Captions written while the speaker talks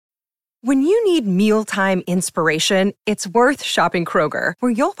When you need mealtime inspiration, it's worth shopping Kroger,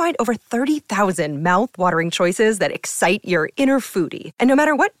 where you'll find over 30,000 mouth-watering choices that excite your inner foodie. And no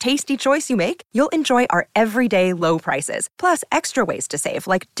matter what tasty choice you make, you'll enjoy our everyday low prices, plus extra ways to save,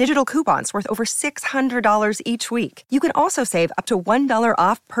 like digital coupons worth over $600 each week. You can also save up to $1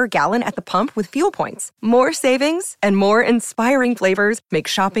 off per gallon at the pump with fuel points. More savings and more inspiring flavors make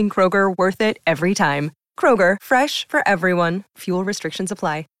shopping Kroger worth it every time. Kroger, fresh for everyone. Fuel restrictions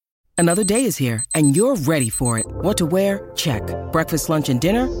apply. Another day is here, and you're ready for it. What to wear? Check. Breakfast, lunch, and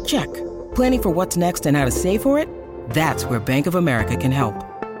dinner? Check. Planning for what's next and how to save for it? That's where Bank of America can help.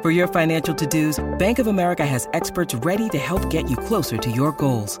 For your financial to-dos, Bank of America has experts ready to help get you closer to your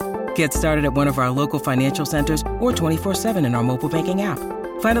goals. Get started at one of our local financial centers or 24/7 in our mobile banking app.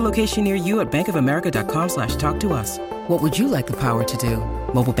 Find a location near you at bankofamerica.com/talktous. What would you like the power to do?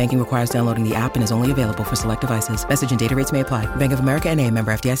 Mobile banking requires downloading the app and is only available for select devices. Message and data rates may apply. Bank of America N.A.,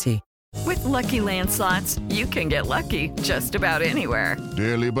 member FDIC. With Lucky Land Slots, you can get lucky just about anywhere.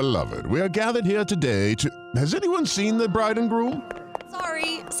 Dearly beloved, we are gathered here today to... Has anyone seen the bride and groom?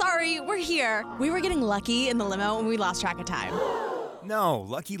 Sorry, we're here. We were getting lucky in the limo and we lost track of time. No,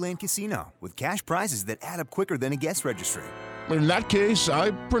 Lucky Land Casino, with cash prizes that add up quicker than a guest registry. In that case,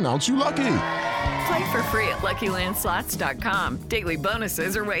 I pronounce you lucky. Play for free at LuckyLandSlots.com. Daily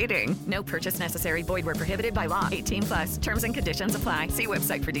bonuses are waiting. No purchase necessary. Void where prohibited by law. 18+. Terms and conditions apply. See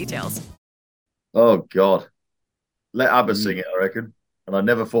website for details. Oh, God. Let ABBA sing it, I reckon. And I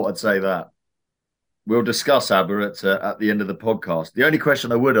never thought I'd say that. We'll discuss ABBA at the end of the podcast. The only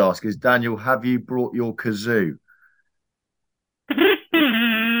question I would ask is, Daniel, have you brought your kazoo?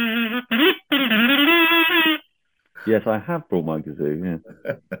 Yes, I have brought my kazoo,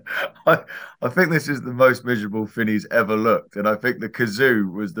 yeah. I think this is the most miserable Finney's ever looked, and I think the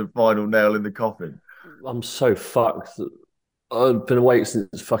kazoo was the final nail in the coffin. I'm so fucked. I've been awake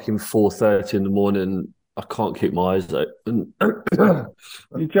since fucking 4:30 in the morning. I can't keep my eyes open.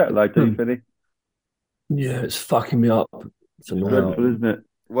 You jet lagged, Finney? Yeah, it's fucking me up. It's dreadful, isn't it?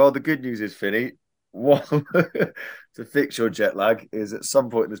 Well, the good news is, Finney, one, to fix your jet lag is at some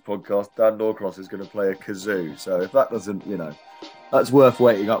point in this podcast, Dan Norcross is going to play a kazoo. So if that doesn't, that's worth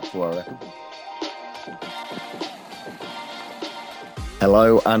waiting up for, I reckon.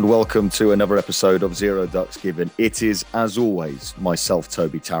 Hello and welcome to another episode of Zero Ducks Given. It is, as always, myself,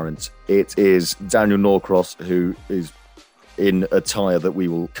 Toby Tarrant. It is Daniel Norcross, who is in attire that we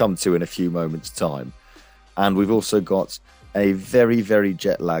will come to in a few moments' time. And we've also got a very, very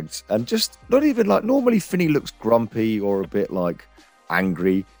jet-lagged and just not even like... Normally, Finney looks grumpy or a bit like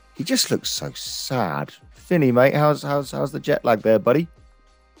angry. He just looks so sad. Finney, mate, how's the jet lag there, buddy?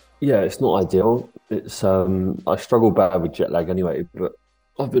 Yeah, it's not ideal. It's I struggle bad with jet lag anyway, but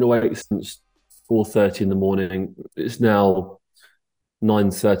I've been awake since 4:30 in the morning. It's now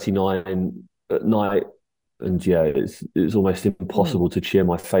 9:39 at night, and yeah, it's almost impossible to cheer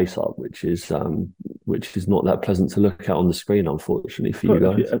my face up, which is not that pleasant to look at on the screen, unfortunately for you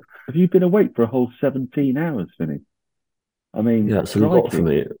guys. Have you been awake for a whole 17 hours, Finney? I mean, yeah, it's a lot for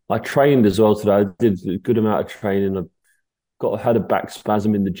me. I trained as well today. I did a good amount of training. I had a back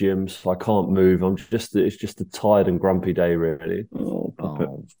spasm in the gym, so I can't move. It's just a tired and grumpy day, really. Oh,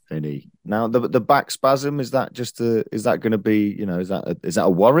 Finney. Now the back spasm, is that going to be, is that a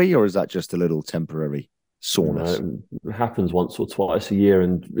worry, or is that just a little temporary soreness? It happens once or twice a year,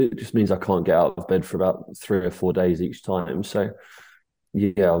 and it just means I can't get out of bed for about 3 or 4 days each time. So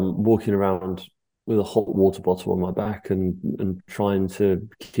yeah, I'm walking around with a hot water bottle on my back and trying to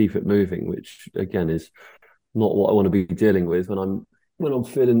keep it moving, which again is not what I want to be dealing with when I'm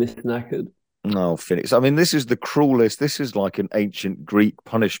feeling this knackered. No, Phoenix. I mean, this is the cruelest. This is like an ancient Greek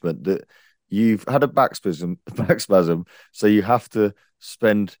punishment that you've had a back spasm, so you have to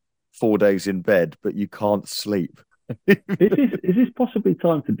spend 4 days in bed, but you can't sleep. Is this possibly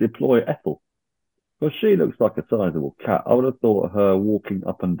time to deploy Ethel? Well, she looks like a sizable cat. I would have thought her walking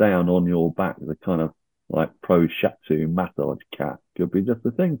up and down on your back, the kind of like pro shiatsu massage cat, could be just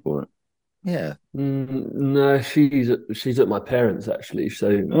the thing for it. Yeah. No, she's at my parents' actually,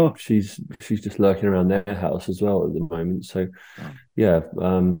 so she's just lurking around their house as well at the moment. So yeah,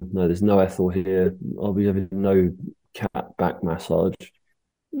 no, there's no Ethel here. I'll be having no cat back massage.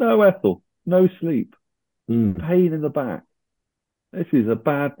 No Ethel, no sleep, pain in the back. This is a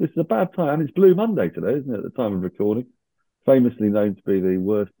bad time, and it's Blue Monday today, isn't it? At the time of recording, famously known to be the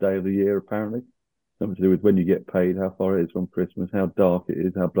worst day of the year, apparently. Something to do with when you get paid, how far it is from Christmas, how dark it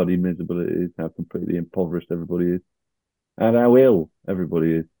is, how bloody miserable it is, how completely impoverished everybody is, and how ill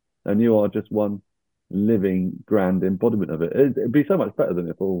everybody is. And you are just one living grand embodiment of it. It'd be so much better than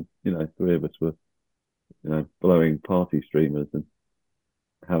if all, 3 of us were, blowing party streamers and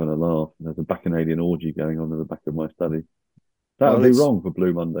having a laugh. There's a bacchanalian orgy going on in the back of my study. That would be wrong for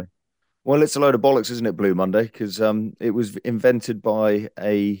Blue Monday. Well, it's a load of bollocks, isn't it, Blue Monday? Because it was invented by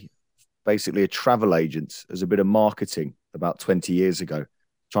basically a travel agent as a bit of marketing about 20 years ago,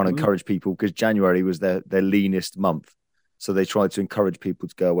 trying to encourage people, because January was their leanest month. So they tried to encourage people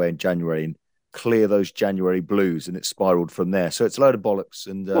to go away in January and clear those January blues, and it spiraled from there. So it's a load of bollocks.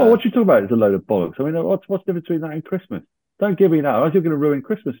 And well, what you talking about is a load of bollocks. I mean, what's the difference between that and Christmas? Don't give me that. Otherwise you're going to ruin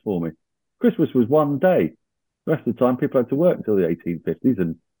Christmas for me. Christmas was one day. The rest of the time, people had to work until the 1850s,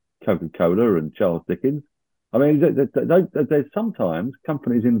 and Coca-Cola and Charles Dickens. I mean, there's sometimes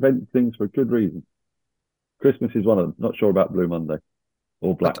companies invent things for a good reason. Christmas is one of them. Not sure about Blue Monday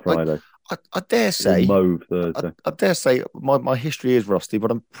or Black Friday. I dare say, Mauve Thursday. I dare say my history is rusty,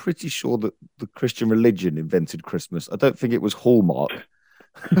 but I'm pretty sure that the Christian religion invented Christmas. I don't think it was Hallmark.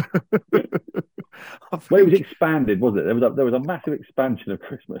 Well, it was expanded, was it? There was a massive expansion of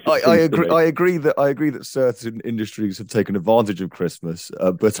Christmas. I agree. I agree that certain industries have taken advantage of Christmas,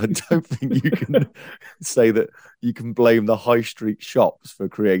 but I don't think you can say that you can blame the high street shops for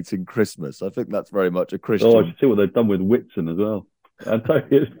creating Christmas. I think that's very much a Christian. Oh, I should see what they've done with Whitsun as well.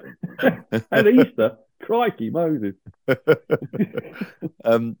 And Easter, crikey, Moses.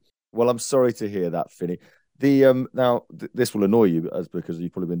 Well, I'm sorry to hear that, Finney. This will annoy you because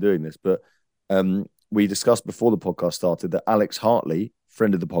you've probably been doing this, but we discussed before the podcast started that Alex Hartley,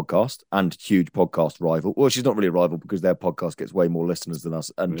 friend of the podcast and huge podcast rival. Well, she's not really a rival because their podcast gets way more listeners than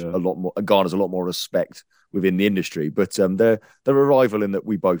us and a lot more garners a lot more respect within the industry. But they're a rival in that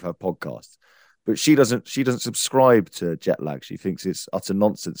we both have podcasts. But she doesn't subscribe to jet lag. She thinks it's utter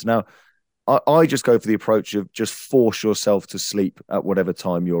nonsense. Now, I just go for the approach of just force yourself to sleep at whatever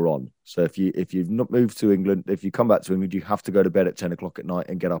time you're on. So if you've not moved to England, if you come back to England, you have to go to bed at 10 o'clock at night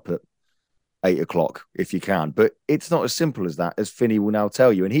and get up at 8 o'clock if you can. But it's not as simple as that, as Finney will now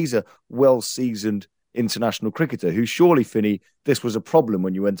tell you. And he's a well-seasoned international cricketer who surely, Finney, this was a problem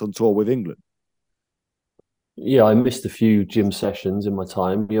when you went on tour with England. Yeah, I missed a few gym sessions in my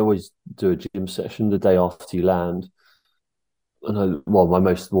time. You always do a gym session the day after you land. And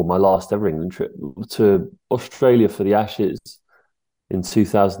my last ever England trip to Australia for the Ashes in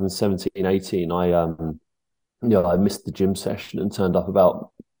 2017-18. I missed the gym session and turned up about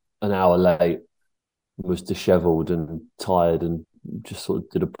an hour late. Was dishevelled and tired, and just sort of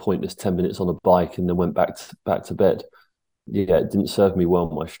did a pointless 10 minutes on a bike, and then went back to bed. Yeah, it didn't serve me well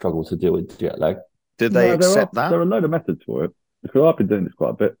in my struggle to deal with jet lag. Did they accept that? There are a load of methods for it. Because I've been doing this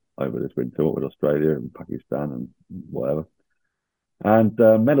quite a bit over this winter with Australia and Pakistan and whatever. And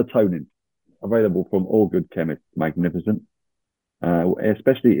melatonin, available from all good chemists, magnificent,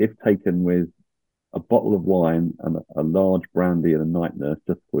 especially if taken with a bottle of wine and a large brandy and a night nurse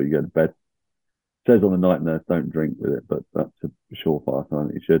just before you go to bed. It says on the night nurse, don't drink with it, but that's a surefire sign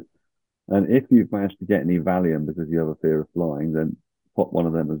that you should. And if you've managed to get any Valium because you have a fear of flying, then pop one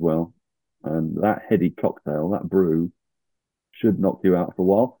of them as well. And that heady cocktail, that brew, should knock you out for a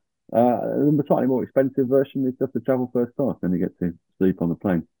while. The slightly more expensive version is just to travel first class, then you get to sleep on the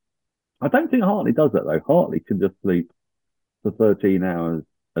plane. I don't think Hartley does that, though. Hartley can just sleep for 13 hours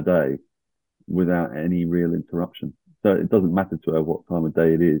a day without any real interruption. So it doesn't matter to her what time of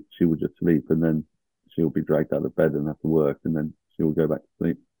day it is. She will just sleep, and then she'll be dragged out of bed and have to work, and then she will go back to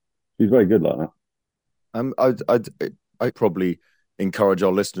sleep. She's very good like that. I'd probably encourage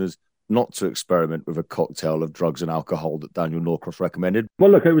our listeners not to experiment with a cocktail of drugs and alcohol that Daniel Norcross recommended.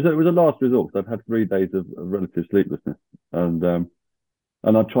 Well, look, it was a last resort. I've had 3 days of relative sleeplessness, and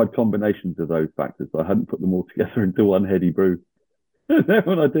I tried combinations of those factors. I hadn't put them all together into one heady brew. And then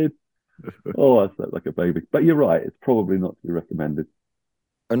when I did, I slept like a baby. But you're right; it's probably not to be recommended.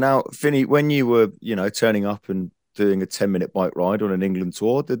 And now, Finney, when you were, turning up and doing a 10-minute bike ride on an England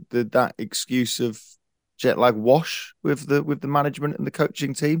tour, did that excuse of jet lag wash with the management and the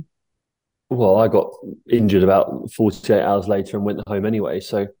coaching team? Well, I got injured about 48 hours later and went home anyway.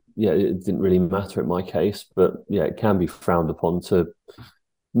 So, yeah, it didn't really matter in my case. But, yeah, it can be frowned upon to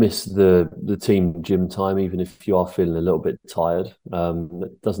miss the team gym time, even if you are feeling a little bit tired.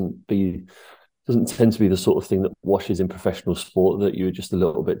 It doesn't tend to be the sort of thing that washes in professional sport, that you're just a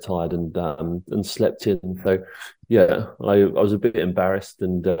little bit tired and slept in. So, yeah, I was a bit embarrassed,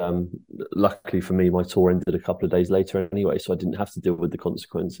 and luckily for me, my tour ended a couple of days later anyway, so I didn't have to deal with the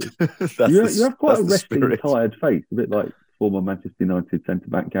consequences. You have quite a resting, tired face, a bit like former Manchester United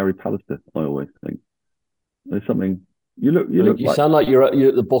centre-back Gary Pallister, I always think. There's something... You sound like you're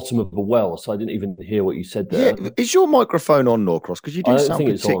at the bottom of a well, so I didn't even hear what you said there. Yeah, is your microphone on, Norcross? Because you do sound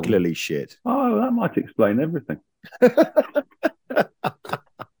particularly shit. Oh, that might explain everything.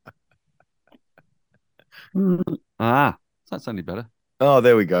 That's only better. Oh,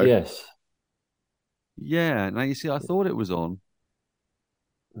 there we go. Yes. Yeah. Now you see, I thought it was on,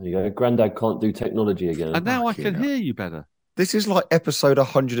 There you go. Granddad can't do technology again. and now I Fucking can hell. hear you better. This is like episode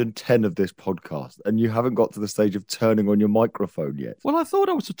 110 of this podcast, and you haven't got to the stage of turning on your microphone yet. Well, I thought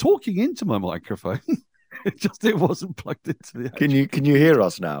I was talking into my microphone. It wasn't plugged into the. Can you hear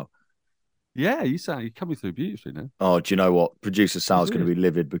us now? Yeah, you're coming through beautifully now. Oh, do you know what? Producer Sal's going to be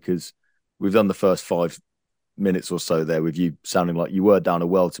livid because we've done the first 5 minutes or so there with you sounding like you were down a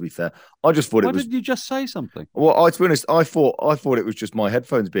well. To be fair, I just thought Why it was. didn't you just say something? Well, to be honest, I thought it was just my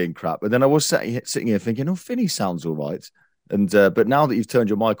headphones being crap, but then I was sitting here thinking, "Oh, Finney sounds all right." And but now that you've turned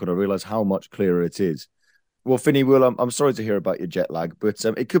your mic on, I realise how much clearer it is. Well, Finney, I'm sorry to hear about your jet lag, but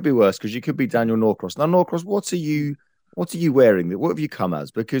it could be worse because you could be Daniel Norcross. Now, Norcross, what are you wearing? What have you come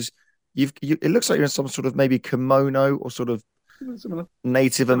as? Because it looks like you're in some sort of maybe kimono or sort of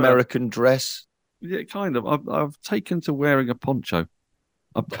Native American dress. Yeah, kind of. I've taken to wearing a poncho.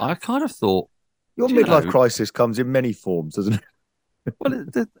 I kind of thought your midlife crisis comes in many forms, doesn't it? Well,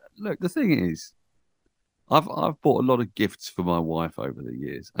 look, the thing is, I've bought a lot of gifts for my wife over the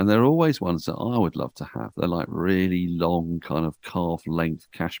years, and they're always ones that I would love to have. They're like really long, kind of calf length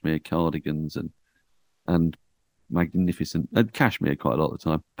cashmere cardigans and magnificent and cashmere quite a lot of the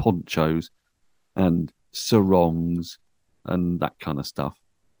time, ponchos and sarongs and that kind of stuff.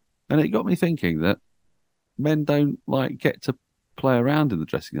 And it got me thinking that men don't like get to play around in the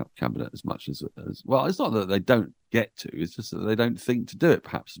dressing up cabinet as much as well. It's not that they don't get to; it's just that they don't think to do it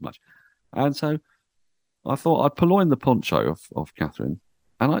perhaps as much. And so I thought I'd purloin the poncho off Catherine,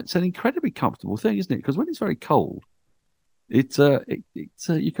 and it's an incredibly comfortable thing, isn't it? Because when it's very cold, you can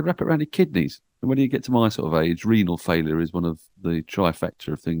wrap it around your kidneys. And when you get to my sort of age, renal failure is one of the trifecta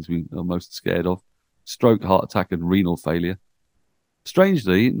of things we are most scared of: stroke, heart attack, and renal failure.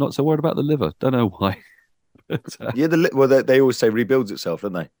 Strangely, not so worried about the liver. Don't know why. But, yeah, they always say rebuilds itself,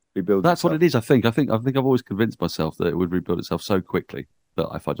 don't they? Rebuilds. That's itself. what it is. I think I've always convinced myself that it would rebuild itself so quickly that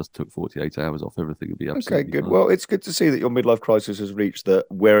if I just took 48 hours off, everything would be absolutely okay. Good. fine. Well, it's good to see that your midlife crisis has reached the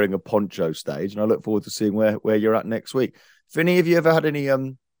wearing a poncho stage, and I look forward to seeing where you're at next week. Finney, have you ever had any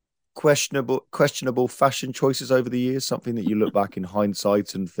questionable fashion choices over the years? Something that you look back in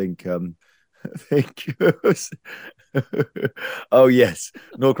hindsight and think oh yes,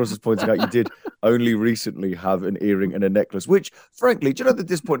 Norcross is pointing out you did only recently have an earring and a necklace, which frankly, do you know the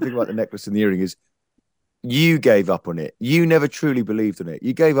disappointing thing about the necklace and the earring is you gave up on it. You never truly believed in it.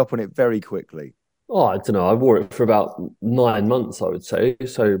 You gave up on it very quickly. Oh, I don't know. I wore it for about 9 months, I would say.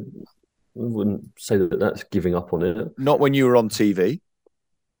 So I wouldn't say that that's giving up on it. Not when you were on TV.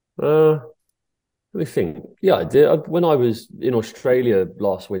 Let me think. Yeah, I did. When I was in Australia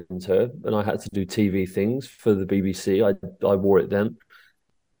last winter and I had to do TV things for the BBC, I wore it then.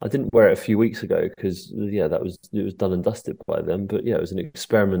 I didn't wear it a few weeks ago because, yeah, it was done and dusted by then. But yeah, it was an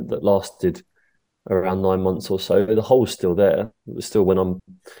experiment that lasted around 9 months or so. The hole's still there. It was still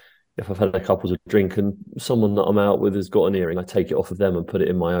if I've had a couple to drink and someone that I'm out with has got an earring, I take it off of them and put it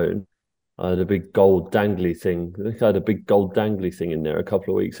in my own. I had a big gold dangly thing. I think I had a big gold dangly thing in there a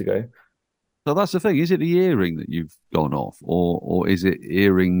couple of weeks ago. So that's the thing. Is it the earring that you've gone off, or is it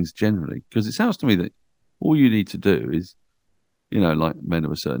earrings generally? Because it sounds to me that all you need to do is, like men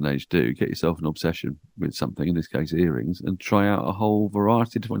of a certain age do, get yourself an obsession with something, in this case earrings, and try out a whole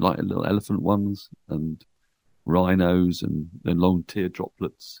variety of different, like little elephant ones and rhinos and long tear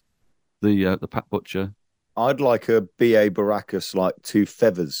droplets. The Pat Butcher. I'd like a B.A. Baracus, like 2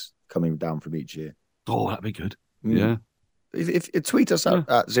 feathers coming down from each ear. Oh, that'd be good. Yeah. If tweet us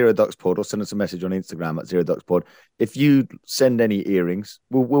at Zero Ducks Pod or send us a message on Instagram at Zero Ducks Pod. If you send any earrings,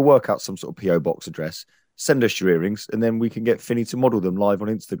 we'll work out some sort of PO box address. Send us your earrings, and then we can get Finney to model them live on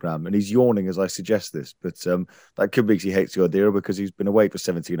Instagram. And he's yawning as I suggest this, but that could be because he hates the idea, or because he's been away for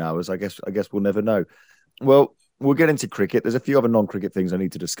 17 hours. I guess we'll never know. Well, we'll get into cricket. There's a few other non-cricket things I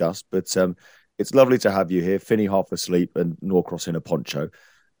need to discuss, but it's lovely to have you here, Finney half asleep and Norcross in a poncho.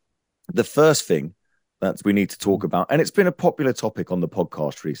 The first thing that we need to talk about, and it's been a popular topic on the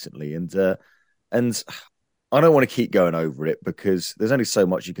podcast recently, and I don't want to keep going over it because there's only so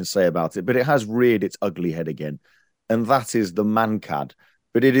much you can say about it, but it has reared its ugly head again, and that is the Mankad.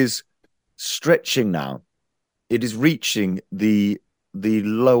 But it is stretching now. It is reaching the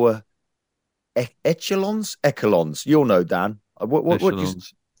lower echelons. You'll know, Dan. What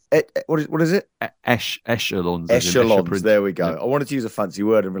is it? Echelons. Echelons. There we go. Yeah. I wanted to use a fancy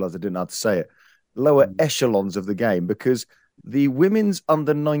word and realized I didn't know how to say it. Lower echelons of the game, because the women's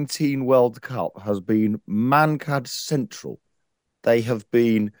under-19 World Cup has been Mankad central. They have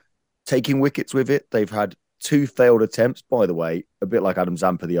been taking wickets with it. They've had 2 failed attempts. By the way, a bit like Adam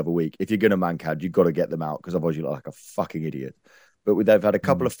Zampa the other week. If you're going to Mankad, you've got to get them out because otherwise you look like a fucking idiot. but they've had a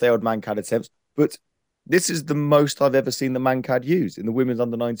couple of failed Mankad attempts. But this is the most I've ever seen the Mankad used in the Women's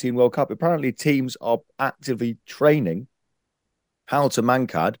Under-19 World Cup. Apparently, teams are actively training how to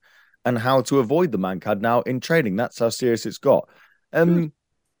Mankad and how to avoid the Mankad now in training. That's how serious it's got.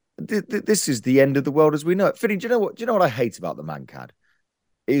 This is the end of the world as we know it. Finny, do you know what I hate about the Mankad?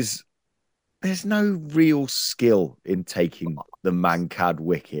 Is there's no real skill in taking the Mankad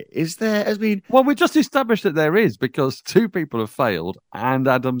wicket, is there? Well, we just established that there is, because 2 people have failed and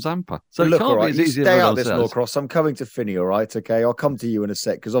Adam Zampa. So look, it can't all right, be as you easy as stay everyone out this, says. Norcross. I'm coming to Finny, all right? Okay, I'll come to you in a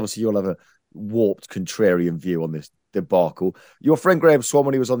sec, because obviously you'll have a warped contrarian view on this debacle. Your friend Graham Swan,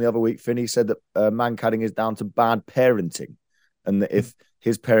 when he was on the other week, Finny, said that Mankading is down to bad parenting, and that if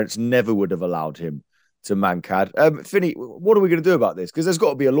his parents never would have allowed him to Mankad. Finny, what are we going to do about this? Because there's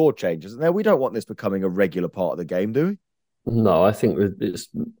got to be a law change, isn't there? We don't want this becoming a regular part of the game, do we? No, I think it's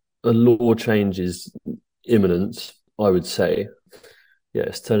a law change is imminent, I would say. Yeah,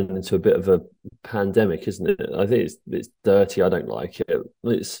 it's turning into a bit of a pandemic, isn't it? I think it's dirty. I don't like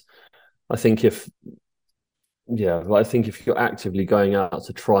it. I think if you're actively going out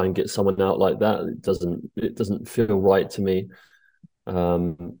to try and get someone out like that, it doesn't feel right to me.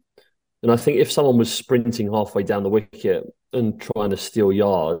 And I think if someone was sprinting halfway down the wicket and trying to steal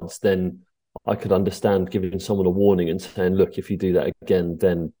yards, then I could understand giving someone a warning and saying, look, if you do that again,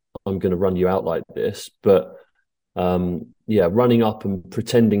 then I'm going to run you out like this. But running up and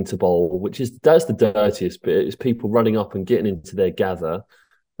pretending to bowl, that's the dirtiest bit, is people running up and getting into their gather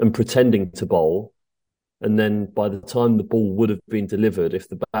and pretending to bowl. And then by the time the ball would have been delivered, if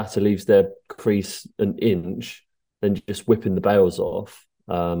the batter leaves their crease an inch, then just whipping the bails off.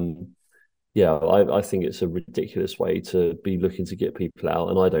 I think it's a ridiculous way to be looking to get people out,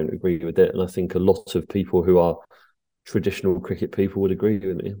 and I don't agree with it. And I think a lot of people who are traditional cricket people would agree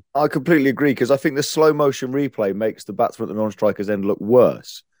with me. I completely agree, because I think the slow motion replay makes the batsman at the non-striker's end look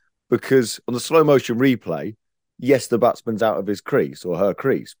worse. Because on the slow motion replay, yes, the batsman's out of his crease or her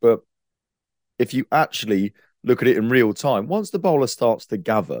crease, but if you actually look at it in real time, once the bowler starts to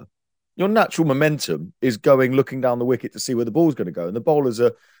gather, your natural momentum is looking down the wicket to see where the ball's going to go. And the bowlers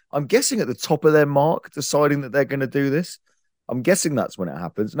are, I'm guessing, at the top of their mark, deciding that they're going to do this. I'm guessing that's when it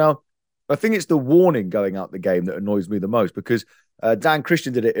happens. Now, I think it's the warning going out the game that annoys me the most, because Dan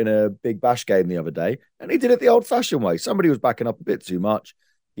Christian did it in a Big Bash game the other day, and he did it the old-fashioned way. Somebody was backing up a bit too much.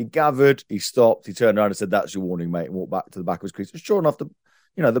 He gathered, he stopped, he turned around and said, "That's your warning, mate," and walked back to the back of his crease. And sure enough,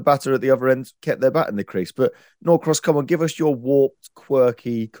 the batter at the other end kept their bat in the crease. But Norcross, come on, give us your warped,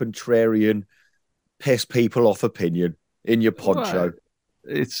 quirky, contrarian, piss people off opinion in your poncho. Well,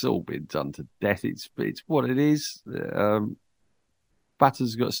 it's all been done to death. It's what it is.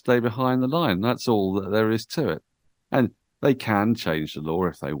 Batters got to stay behind the line. That's all that there is to it. And they can change the law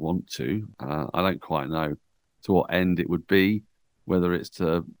if they want to. I don't quite know to what end it would be, whether it's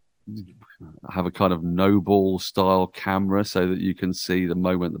to have a kind of no ball style camera so that you can see the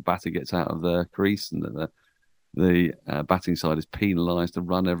moment the batter gets out of their crease, and that the batting side is penalised to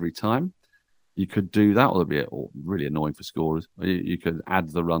run every time. You could do that, or it'd be really annoying for scorers. You could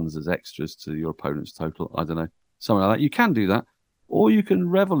add the runs as extras to your opponent's total. I don't know, something like that. You can do that, or you can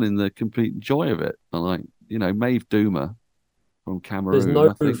revel in the complete joy of it. Like, Maeve Doomer from Cameroon.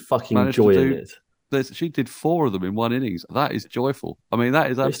 There's no fucking joy in it. She did 4 of them in one innings. That is joyful. I mean,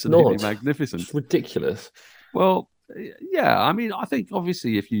 that is absolutely magnificent. It's ridiculous. Well, yeah. I mean, I think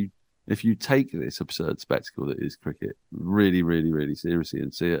obviously if you take this absurd spectacle that is cricket really, really, really seriously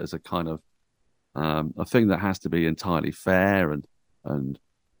and see it as a kind of a thing that has to be entirely fair and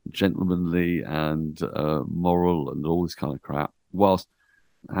gentlemanly and moral and all this kind of crap, whilst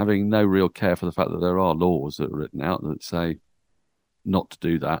having no real care for the fact that there are laws that are written out that say not to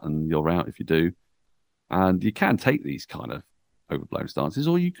do that, and you're out if you do. And you can take these kind of overblown stances,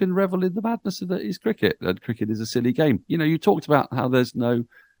 or you can revel in the madness that is cricket. And cricket is a silly game. You talked about how there's no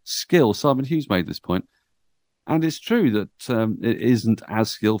skill. Simon Hughes made this point. And it's true that it isn't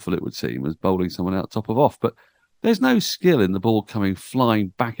as skillful, it would seem, as bowling someone out top of off. But there's no skill in the ball coming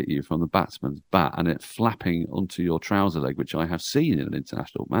flying back at you from the batsman's bat and it flapping onto your trouser leg, which I have seen in an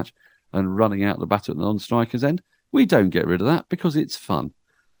international match, and running out the batter at the non-striker's end. We don't get rid of that because it's fun.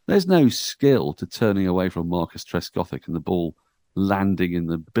 There's no skill to turning away from Marcus Trescothick and the ball landing in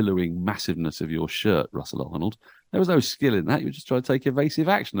the billowing massiveness of your shirt, Russell Arnold. There was no skill in that. You just try to take evasive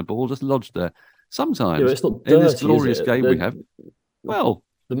action. The ball just lodged there. Sometimes, it's not dirty, in this glorious game we have, well,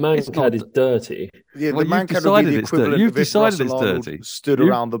 the Mankad is dirty. Yeah, the Mankad would be the equivalent You've of if decided Russell it's Arnold dirty. stood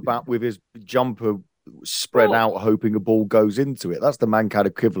around the bat with his jumper spread out, hoping a ball goes into it. That's the Mankad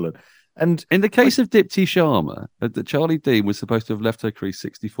equivalent. And in the case of Dipti Sharma, Charlie Dean was supposed to have left her crease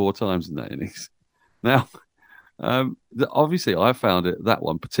 64 times in that innings. Now, Obviously, I found that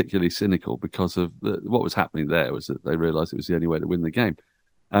one particularly cynical because of what was happening there was that they realised it was the only way to win the game,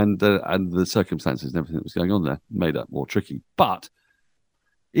 and the circumstances and everything that was going on there made that more tricky. But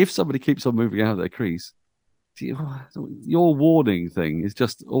if somebody keeps on moving out of their crease, your warning thing is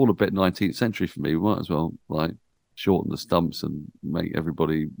just all a bit 19th century for me. We might as well shorten the stumps and make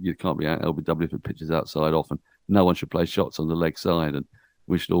everybody, you can't be out LBW if it pitches outside often. No one should play shots on the leg side, and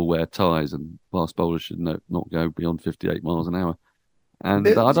we should all wear ties, and fast bowlers should not go beyond 58 miles an hour. And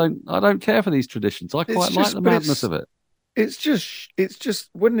I don't care for these traditions. I quite like the madness of it. It's just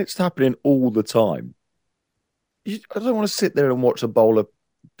when it's happening all the time. I don't want to sit there and watch a bowler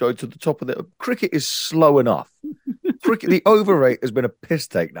go to the top of the cricket is slow enough. The over rate has been a piss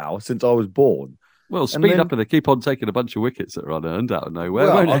take now since I was born. Well, speed up and they keep on taking a bunch of wickets that are unearned out of nowhere.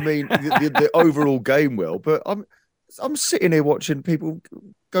 Well, I mean, the overall game will, but I'm sitting here watching people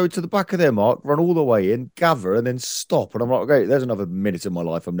go to the back of their mark, run all the way in, gather, and then stop. And I'm like, okay, there's another minute of my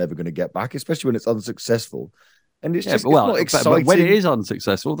life I'm never going to get back, especially when it's unsuccessful. And it's just it's not exciting. But when it is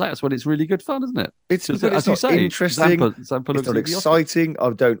unsuccessful, that's when it's really good fun, isn't it? It's not interesting. Zampa it's not exciting.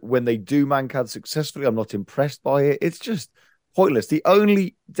 When they do Mankad successfully, I'm not impressed by it. It's just pointless. The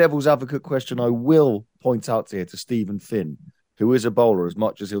only devil's advocate question I will point out here to Stephen Finn, who is a bowler, as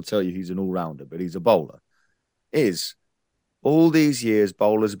much as he'll tell you he's an all-rounder, but he's a bowler, is all these years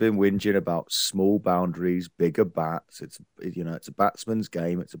bowlers have been whinging about small boundaries, bigger bats. It's a batsman's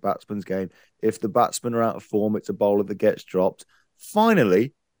game. It's a batsman's game. If the batsmen are out of form, it's a bowler that gets dropped.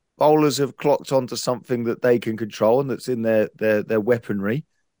 Finally, bowlers have clocked onto something that they can control and that's in their weaponry,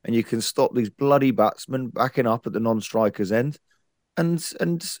 and you can stop these bloody batsmen backing up at the non-striker's end. And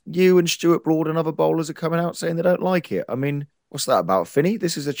you and Stuart Broad and other bowlers are coming out saying they don't like it. I mean, what's that about, Finney?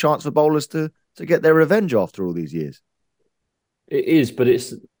 This is a chance for bowlers to get their revenge after all these years. It is, but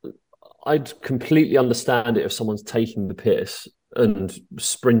I'd completely understand it if someone's taking the piss and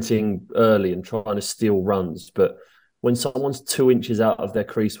sprinting early and trying to steal runs. But when someone's 2 inches out of their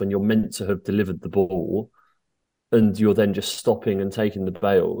crease when you're meant to have delivered the ball and you're then just stopping and taking the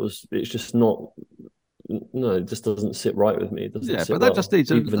bails, it's just not... No, it just doesn't sit right with me. But that just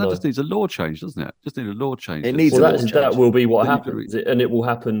needs a law change, doesn't it? Just need a law change. It needs that will be what happens, and it will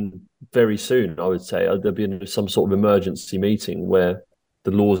happen very soon. I would say there'll be some sort of emergency meeting where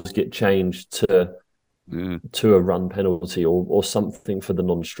the laws get changed to a run penalty or something for the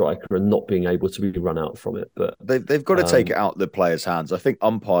non-striker and not being able to be run out from it. But they've got to take it out of the players' hands. I think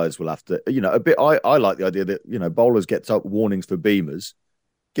umpires will have to. A bit. I like the idea that bowlers get warnings for beamers.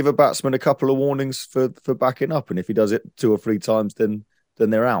 Give a batsman a couple of warnings for backing up, and if he does it 2 or 3 times, then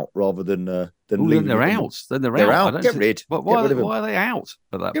they're out rather than leaving. They're out. Then they're out. Get rid. Why are they out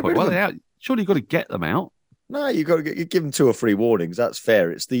at that point? Why are they out? Surely you've got to get them out. No, you give them 2 or 3 warnings. That's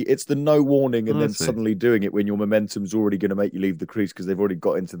fair. It's the no warning and then suddenly doing it when your momentum's already going to make you leave the crease because they've already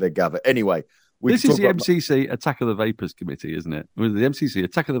got into their gather. Anyway, this is the MCC Attack of the Vapors Committee, isn't it? The MCC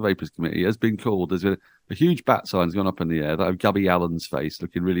Attack of the Vapors Committee has been called. There's been a huge bat sign's gone up in the air that have Gubby Allen's face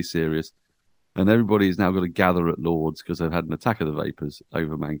looking really serious. And everybody's now got to gather at Lords because they've had an attack of the Vapors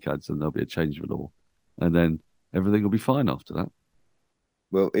over Mankads, and there'll be a change of law. And then everything will be fine after that.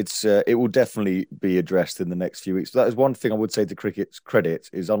 Well, it will definitely be addressed in the next few weeks. But that is one thing I would say to cricket's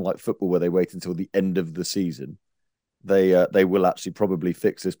credit is, unlike football where they wait until the end of the season, they will actually probably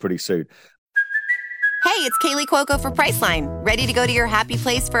fix this pretty soon. Hey, it's Kaylee Cuoco for Priceline. Ready to go to your happy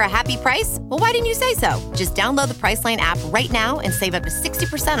place for a happy price? Well, why didn't you say so? Just download the Priceline app right now and save up to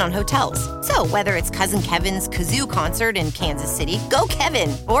 60% on hotels. So whether it's Cousin Kevin's Kazoo Concert in Kansas City, go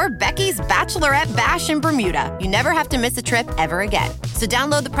Kevin, or Becky's Bachelorette Bash in Bermuda, you never have to miss a trip ever again. So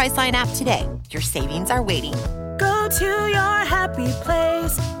download the Priceline app today. Your savings are waiting. Go to your happy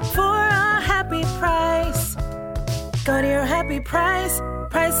place for a happy price. Go to your happy price,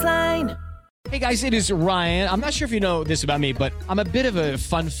 Priceline. Hey guys, it is Ryan. I'm not sure if you know this about me, but I'm a bit of a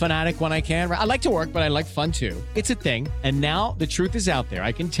fun fanatic when I can. I like to work, but I like fun too. It's a thing. And now the truth is out there.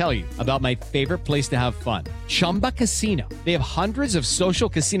 I can tell you about my favorite place to have fun. Chumba Casino. They have hundreds of social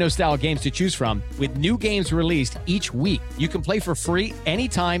casino style games to choose from with new games released each week. You can play for free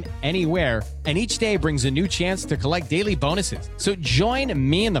anytime, anywhere. And each day brings a new chance to collect daily bonuses. So join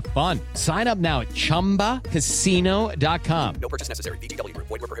me in the fun. Sign up now at ChumbaCasino.com. No purchase necessary. VGW.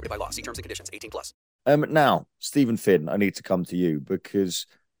 Void where prohibited by law. See terms and conditions. 18+. Now, Stephen Finn, I need to come to you because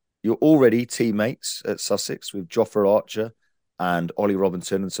you're already teammates at Sussex with Jofra Archer and Ollie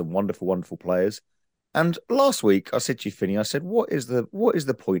Robinson and some wonderful, wonderful players. And last week I said to you, Finney, I said, what is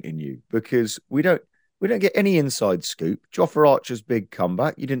the point in you? Because we don't get any inside scoop. Jofra Archer's big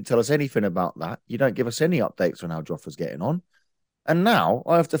comeback. You didn't tell us anything about that. You don't give us any updates on how Jofra's getting on. And now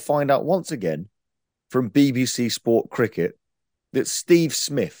I have to find out once again from BBC Sport Cricket that Steve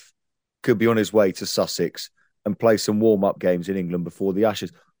Smith could be on his way to Sussex and play some warm-up games in England before the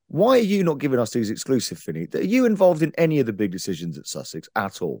Ashes. Why are you not giving us these exclusive, Finney? Are you involved in any of the big decisions at Sussex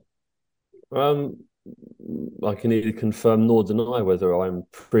at all? I can neither confirm nor deny whether I'm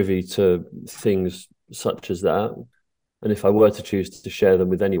privy to things such as that. And if I were to choose to share them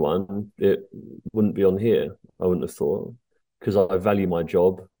with anyone, it wouldn't be on here, I wouldn't have thought, because I value my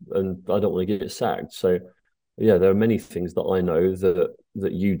job and I don't want to get sacked. So, yeah, there are many things that I know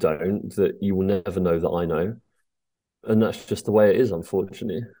that you don't, that you will never know that I know. And that's just the way it is,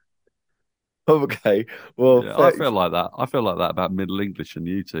 unfortunately. Okay, well, yeah, I feel like that. I feel like that about Middle English and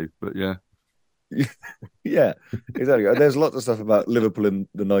you two, but yeah. Yeah, exactly. There's lots of stuff about Liverpool in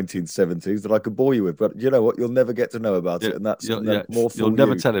the 1970s that I could bore you with, but you know what? You'll never get to know about it, and that's more for You'll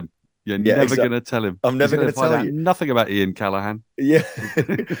never tell him. You're never going to tell him. I'm never going to tell you nothing about Ian Callaghan. Yeah.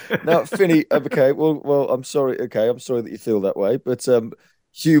 Now, Finney. Okay. Well. I'm sorry. Okay. I'm sorry that you feel that way, but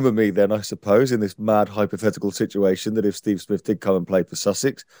humour me then, I suppose, in this mad hypothetical situation that if Steve Smith did come and play for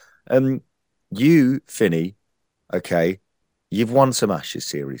Sussex, you, Finney, okay. You've won some Ashes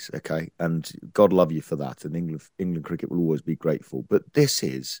series, okay, and God love you for that. And England cricket will always be grateful. But this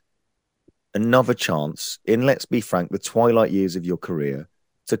is another chance in, let's be frank, the twilight years of your career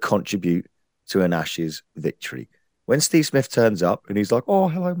to contribute to an Ashes victory. When Steve Smith turns up and he's like, "Oh,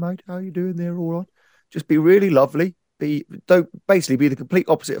 hello, mate, how you doing there? All right." Just be really lovely. Don't basically be the complete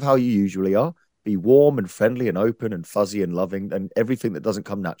opposite of how you usually are. Be warm and friendly and open and fuzzy and loving and everything that doesn't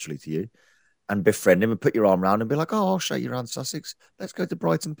come naturally to you. And befriend him and put your arm around him and be like, "Oh, I'll show you around Sussex. Let's go to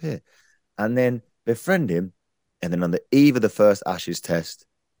Brighton Pier." And then befriend him. And then on the eve of the first Ashes test,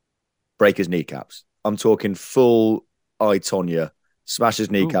 break his kneecaps. I'm talking full Tonya, smash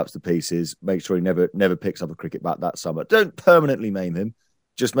his kneecaps to pieces, make sure he never picks up a cricket bat that summer. Don't permanently maim him.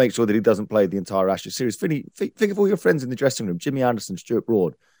 Just make sure that he doesn't play the entire Ashes series. Finney, think of all your friends in the dressing room, Jimmy Anderson, Stuart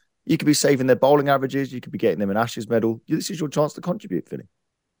Broad. You could be saving their bowling averages. You could be getting them an Ashes medal. This is your chance to contribute, Finney.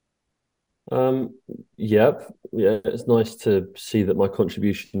 Yeah, it's nice to see that my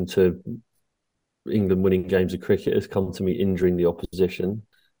contribution to England winning games of cricket has come to me injuring the opposition.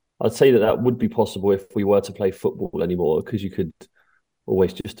 I'd say that would be possible if we were to play football anymore, because you could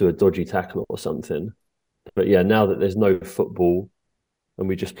always just do a dodgy tackle or something. But yeah, now that there's no football and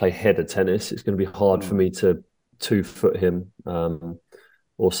we just play header tennis, it's going to be hard for me to 2-foot him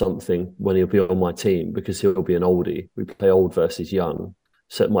or something when he'll be on my team, because he'll be an oldie. We play old versus young.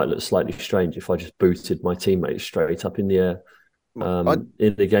 So it might look slightly strange if I just booted my teammates straight up in the air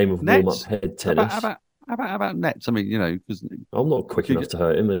in the game of warm-up head tennis. How about nets? I mean, you know, because I'm not quick enough to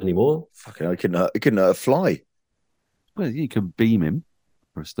hurt him anymore. Fucking hell, he couldn't hurt a fly. Well, you could beam him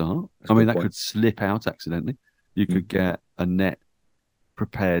for a start. That's that could slip out accidentally. You could get a net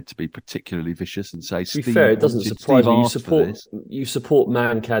prepared to be particularly vicious and say, to be fair, it doesn't surprise me. You support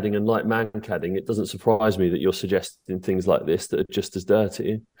man-cadding and like man-cadding. It doesn't surprise me that you're suggesting things like this that are just as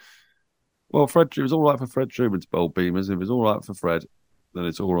dirty. Well, it was all right for Fred Truman to bowl beamers. If it was all right for Fred, then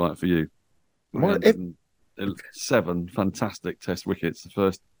it's all right for you. 7 fantastic Test wickets.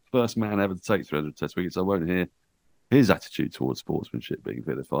 The first man ever to take 300 Test wickets. I won't hear his attitude towards sportsmanship being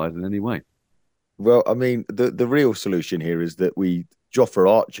vilified in any way. Well, I mean, the real solution here is that Jofra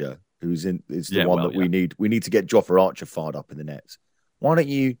Archer, who's the one that we need. We need to get Jofra Archer fired up in the nets. Why don't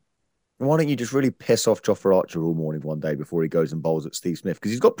you just really piss off Jofra Archer all morning one day before he goes and bowls at Steve Smith?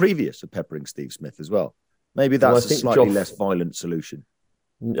 Because he's got previous of peppering Steve Smith as well. Maybe that's a slightly less violent solution.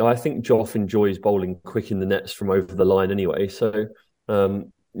 I think Joff enjoys bowling quick in the nets from over the line anyway. So,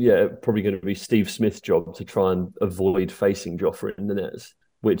 probably going to be Steve Smith's job to try and avoid facing Jofra in the nets.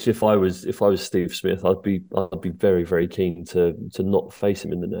 Which, if I was Steve Smith, I'd be very, very keen to not face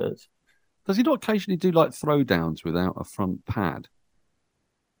him in the nets. Does he not occasionally do like throwdowns without a front pad?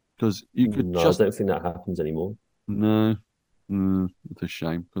 Because you could. No, I don't think that happens anymore. No, it's a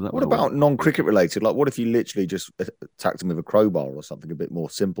shame. What about non-cricket related? Like, what if you literally just attacked him with a crowbar or something a bit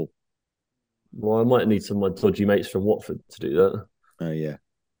more simple? Well, I might need some of my dodgy mates from Watford to do that. Oh yeah.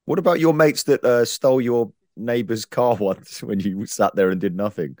 What about your mates that stole your neighbour's car once when you sat there and did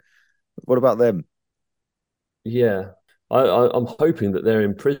nothing? What about them? Yeah, I'm hoping that they're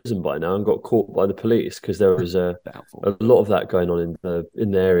in prison by now and got caught by the police, because there was a lot of that going on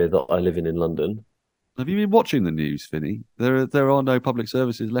in the area that I live in London. Have you been watching the news, Finney? There are no public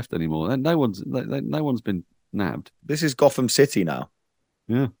services left anymore, and no one's been nabbed. This is Gotham City now.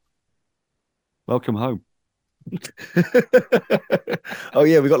 Yeah. Welcome home. Oh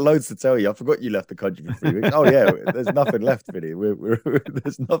yeah, we got loads to tell you. I forgot you left the country for 3 weeks. Oh yeah, there's nothing left, Vinny.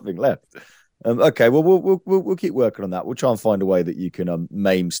 There's nothing left. Okay, well we'll keep working on that. We'll try and find a way that you can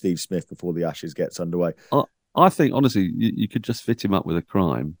maim Steve Smith before the Ashes gets underway. I think honestly, you could just fit him up with a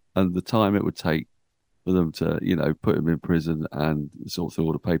crime, and the time it would take for them to, put him in prison and sort through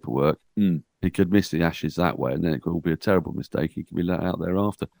all the paperwork, he could miss the Ashes that way, and then it could all be a terrible mistake. He could be let out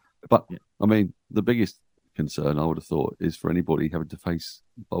thereafter. But I mean, the biggest concern I would have thought is for anybody having to face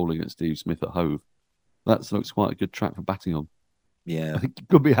bowling at Steve Smith at Hove. That looks quite a good track for batting on. Yeah, I think he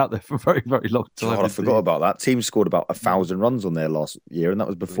could be out there for a very, very long time. God, I forgot about that. Team scored about 1,000 runs on there last year, and that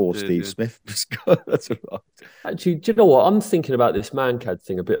was before Steve Smith. That's right. Actually, do you know what? I'm thinking about this Mankad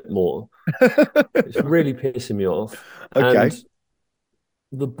thing a bit more. It's really pissing me off. Okay. And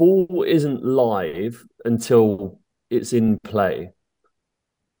the ball isn't live until it's in play.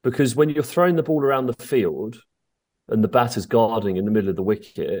 Because when you're throwing the ball around the field and the batter's guarding in the middle of the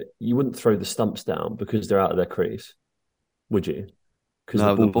wicket, you wouldn't throw the stumps down because they're out of their crease, would you? Because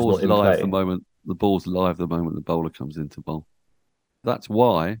no, the ball's live the moment the bowler comes into bowl. That's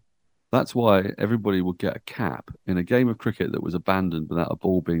why everybody would get a cap in a game of cricket that was abandoned without a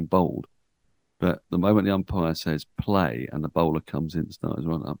ball being bowled. But the moment the umpire says play and the bowler comes in to start his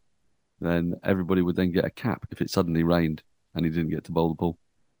run up, then everybody would then get a cap if it suddenly rained and he didn't get to bowl the ball.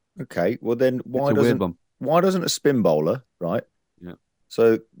 Okay, well then why doesn't a spin bowler, right? Yeah.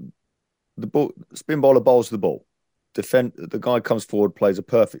 So the spin bowler bowls the ball. The guy comes forward, plays a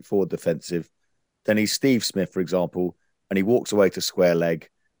perfect forward defensive. Then he's Steve Smith, for example, and he walks away to square leg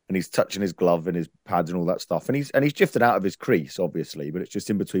and he's touching his glove and his pads and all that stuff. And he's drifted out of his crease, obviously, but it's just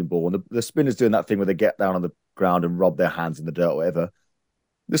in between ball. And the spinner's doing that thing where they get down on the ground and rub their hands in the dirt or whatever.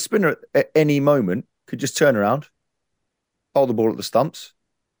 The spinner at any moment could just turn around, bowl the ball at the stumps,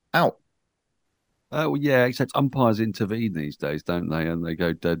 out. Oh, yeah, except umpires intervene these days, don't they? And they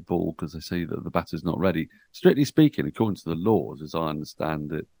go dead ball because they see that the batter's not ready. Strictly speaking, according to the laws, as I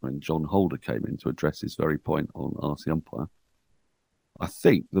understand it, when John Holder came in to address this very point on Ask the Umpire, I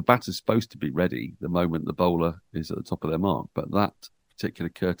think the batter's supposed to be ready the moment the bowler is at the top of their mark. But that particular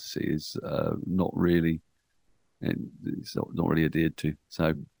courtesy is not really adhered to.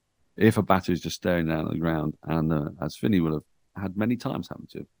 So if a batter is just staring down at the ground, and as Finney will have had many times happen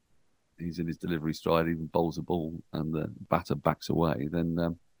to him, he's in his delivery stride, even bowls a ball, and the batter backs away,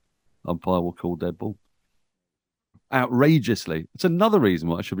 then umpire will call dead ball. Outrageously. It's another reason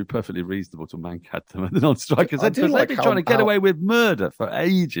why it should be perfectly reasonable to Mankad them and the non-strikers. They've been trying to get away with murder for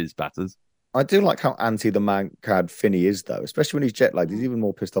ages, batters. I do like how anti the Mankad Finney is, though, especially when he's jet lagged. He's even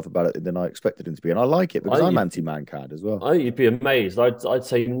more pissed off about it than I expected him to be. And I like it because I'm anti Mankad as well. I think you'd be amazed. I'd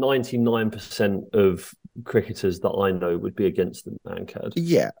say 99% of cricketers that I know would be against the Mankad.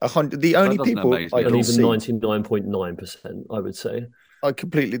 Yeah, 100. The only people I can even see, 99.9%, I would say.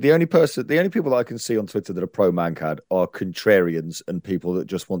 The only people that I can see on Twitter that are pro Mankad are contrarians and people that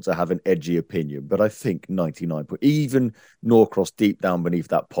just want to have an edgy opinion. But I think 99. Even Norcross, deep down beneath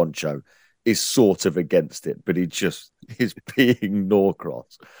that poncho, is sort of against it, but he just is being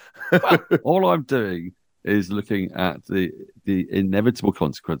Norcross. Well, all I'm doing is looking at the inevitable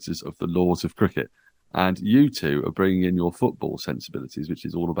consequences of the laws of cricket. And you two are bringing in your football sensibilities, which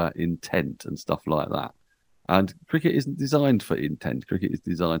is all about intent and stuff like that. And cricket isn't designed for intent. Cricket is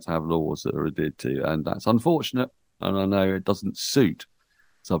designed to have laws that are adhered to. And that's unfortunate. And I know it doesn't suit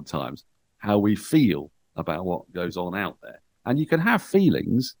sometimes how we feel about what goes on out there. And you can have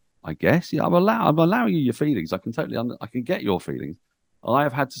feelings, I guess. Yeah, I'm allowing you your feelings. I can get your feelings. I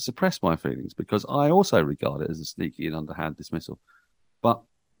have had to suppress my feelings because I also regard it as a sneaky and underhand dismissal. But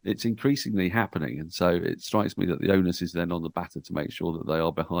it's increasingly happening. And so it strikes me that the onus is then on the batter to make sure that they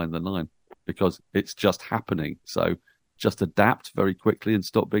are behind the line because it's just happening. So just adapt very quickly and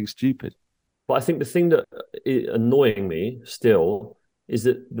stop being stupid. But I think the thing that is annoying me still is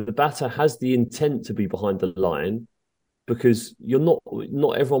that the batter has the intent to be behind the line because not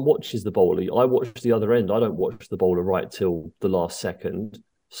everyone watches the bowler. I watch the other end. I don't watch the bowler right till the last second.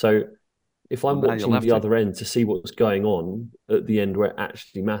 So if I'm watching the other end to see what's going on at the end where it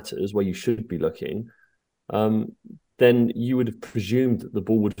actually matters, where you should be looking, then you would have presumed that the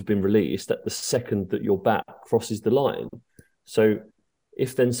ball would have been released at the second that your bat crosses the line. So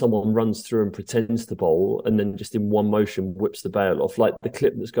if then someone runs through and pretends to bowl and then just in one motion whips the bail off, like the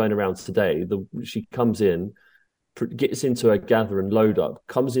clip that's going around today, she comes in, gets into her gather and load up,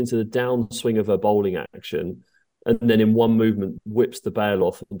 comes into the downswing of her bowling action, and then in one movement whips the bail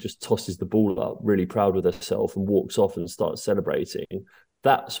off and just tosses the ball up, really proud of herself, and walks off and starts celebrating.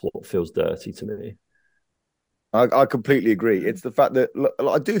 That's what feels dirty to me. I completely agree. It's the fact that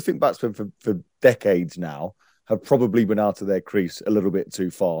I do think batsmen for decades now have probably been out of their crease a little bit too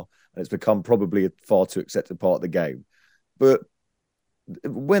far, and it's become probably a far too accepted part of the game. But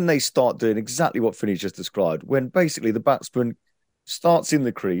when they start doing exactly what Finney just described, when basically the batsman starts in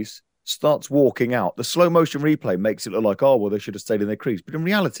the crease, starts walking out, the slow motion replay makes it look like, oh, well, they should have stayed in their crease. But in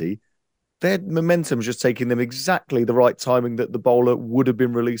reality, their momentum is just taking them exactly the right timing that the bowler would have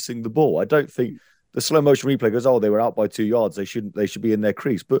been releasing the ball. I don't think the slow motion replay goes, oh, they were out by 2 yards. They should be in their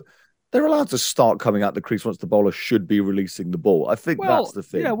crease. But they're allowed to start coming out the crease once the bowler should be releasing the ball. I think that's the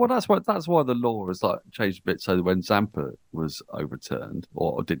thing. Yeah, well, that's why the law has like changed a bit. So that when Zampa was overturned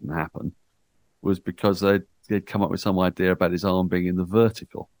or didn't happen, was because they'd come up with some idea about his arm being in the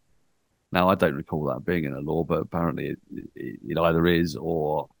vertical. Now, I don't recall that being in a law, but apparently it either is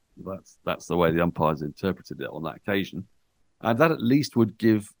or that's the way the umpires interpreted it on that occasion. And that at least would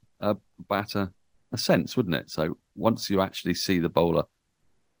give a batter a sense, wouldn't it? So once you actually see the bowler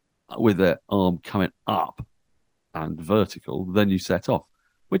with their arm coming up and vertical, then you set off,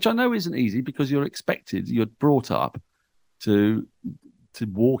 which I know isn't easy because you're brought up to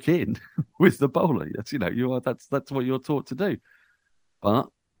walk in with the bowler. That's what you're taught to do. But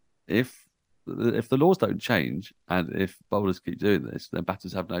if the laws don't change and if bowlers keep doing this, then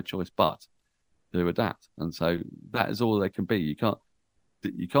batters have no choice but to adapt. And so that is all they can be. You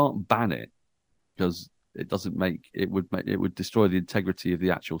can't ban it because it would destroy the integrity of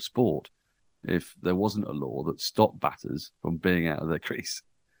the actual sport if there wasn't a law that stopped batters from being out of their crease.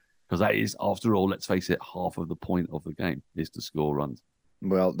 Because that is, after all, let's face it, half of the point of the game is to score runs.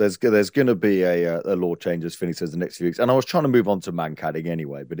 Well, there's going to be a law change, as Finney says, the next few weeks. And I was trying to move on to Mankading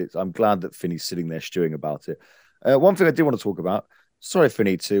anyway, but I'm glad that Finney's sitting there stewing about it. One thing I do want to talk about, sorry,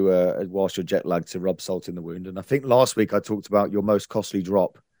 Finney, whilst you're jet lagged, to rub salt in the wound. And I think last week I talked about your most costly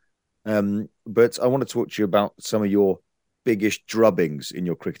drop. But I want to talk to you about some of your biggest drubbings in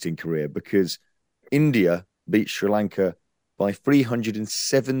your cricketing career, because India beat Sri Lanka by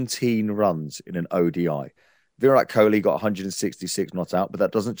 317 runs in an ODI. Virat Kohli got 166 not out, but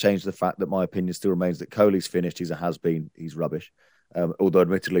that doesn't change the fact that my opinion still remains that Kohli's finished. He's a has-been. He's rubbish. Although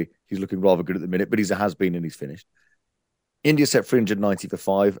admittedly, he's looking rather good at the minute, but he's a has-been and he's finished. India set 390 for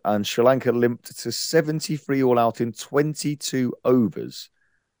 5 and Sri Lanka limped to 73 all out in 22 overs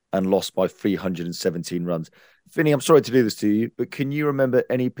and lost by 317 runs. Finney, I'm sorry to do this to you, but can you remember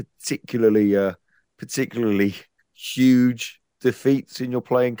any particularly huge defeats in your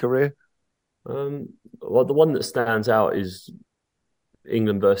playing career? Well, the one that stands out is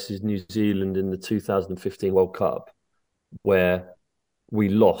England versus New Zealand in the 2015 World Cup, where we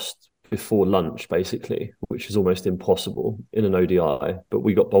lost before lunch, basically, which is almost impossible in an ODI. But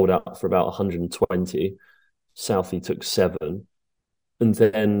we got bowled out for about 120. Southee took 7. And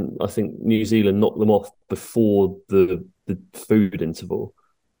then I think New Zealand knocked them off before the food interval.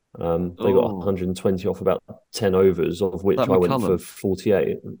 They got 120 off about 10 overs, of which I went for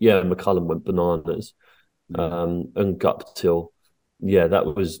 48. Yeah, McCullum went bananas. And Guptill. Yeah,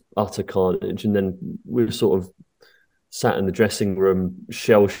 that was utter carnage. And then we were sort of sat in the dressing room,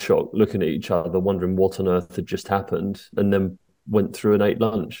 shell-shocked, looking at each other, wondering what on earth had just happened, and then went through and ate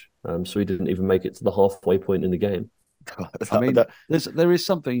lunch. So we didn't even make it to the halfway point in the game. I mean, there is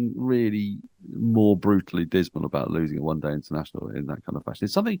something really more brutally dismal about losing a one-day international in that kind of fashion.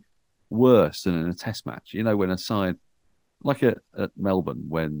 It's something worse than in a test match. You know, when a side, like at Melbourne,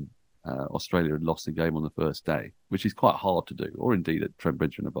 when Australia had lost the game on the first day, which is quite hard to do, or indeed at Trent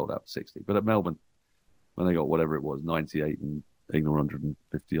Bridge when they bowled out 60. But at Melbourne, when they got whatever it was, 98 and England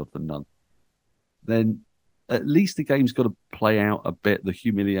 150 odd for none, then at least the game's got to play out a bit. The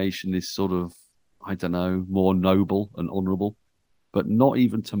humiliation is sort of, I don't know, more noble and honourable, but not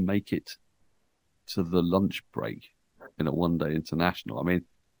even to make it to the lunch break in a one-day international. I mean,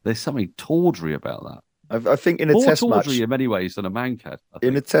 there's something tawdry about that. I think in a test match, more tawdry in many ways than a Mankad.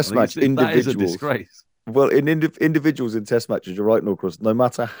 In a test match, individuals, that is a disgrace. Well, in individuals in test matches, you're right, Norcross. No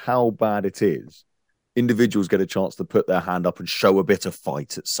matter how bad it is, individuals get a chance to put their hand up and show a bit of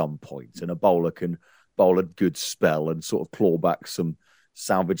fight at some point, and a bowler can bowl a good spell and sort of claw back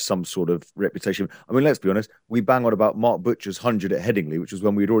salvage some sort of reputation. I mean, let's be honest, we bang on about Mark Butcher's 100 at Headingley, which was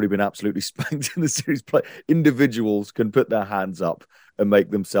when we'd already been absolutely spanked in the series play. Individuals can put their hands up and make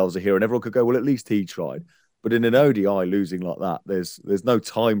themselves a hero, and everyone could go, well, at least he tried. But in an ODI losing like that, there's no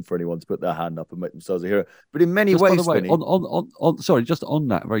time for anyone to put their hand up and make themselves a hero. But in many ways, by the way, sorry, just on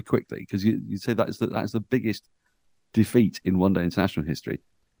that very quickly, because you say that's the biggest defeat in one-day international history.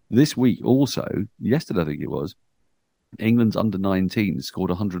 This week also, yesterday I think it was, England's under-19 scored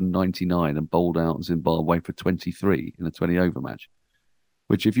 199 and bowled out Zimbabwe for 23 in a 20-over match,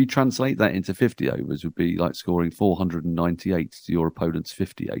 which if you translate that into 50 overs would be like scoring 498 to your opponent's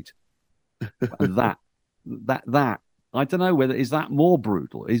 58. And that that I don't know whether is that more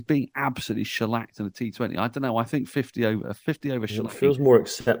brutal. Is being absolutely shellacked in a T20. I don't know. I think 50 over shellacking. It feels more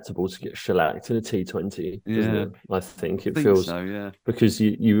acceptable to get shellacked in a T20, doesn't it? I think it feels so, yeah. Because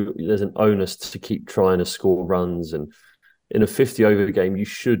you there's an onus to keep trying to score runs, and in a 50 over game you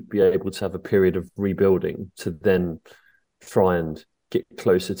should be able to have a period of rebuilding to then try and get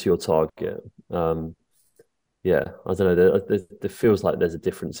closer to your target. Yeah, I don't know. There feels like there's a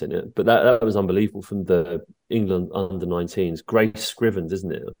difference in it, but that was unbelievable from the England under-19s. Grace Scrivens,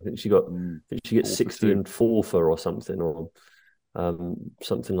 isn't it? I think she gets 60 and 4 for or something, or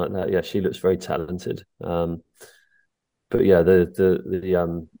something like that. Yeah, she looks very talented. But yeah,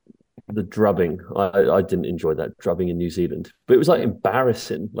 the drubbing, I didn't enjoy that drubbing in New Zealand, but it was like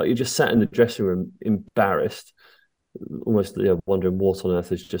embarrassing. Like you just sat in the dressing room embarrassed, almost wondering what on earth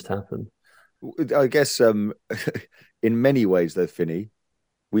has just happened. I guess in many ways, though, Finney,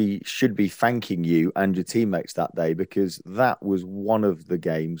 we should be thanking you and your teammates that day, because that was one of the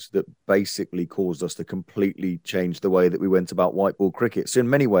games that basically caused us to completely change the way that we went about white ball cricket. So in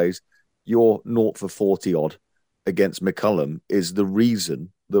many ways, your 0 for 40 odd against McCullum is the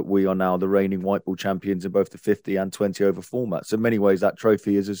reason that we are now the reigning white ball champions in both the 50 and 20 over formats. So in many ways, that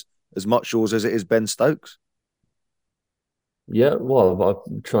trophy is as much yours as it is Ben Stokes. Yeah, well, I'll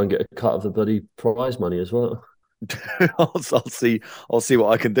try and get a cut of the bloody prize money as well. I'll see what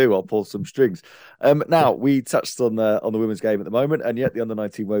I can do. I'll pull some strings. Now, we touched on the women's game at the moment, and yet the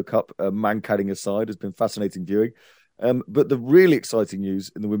under-19 World Cup, man-catting aside, has been fascinating viewing. But the really exciting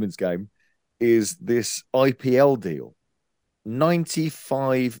news in the women's game is this IPL deal.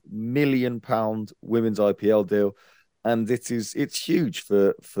 £95 million women's IPL deal. And it's huge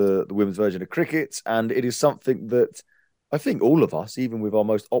for the women's version of cricket. And it is something that I think all of us, even with our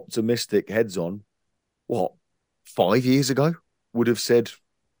most optimistic heads on, 5 years ago, would have said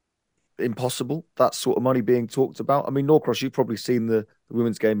impossible. That sort of money being talked about. I mean, Norcross, you've probably seen the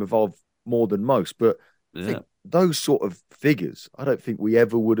women's game evolve more than most, but I think those sort of figures, I don't think we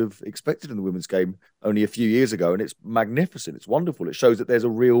ever would have expected in the women's game only a few years ago. And it's magnificent. It's wonderful. It shows that there's a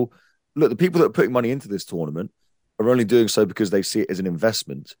real look. The people that are putting money into this tournament are only doing so because they see it as an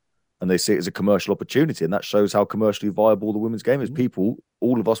investment and they see it as a commercial opportunity. And that shows how commercially viable the women's game is. People,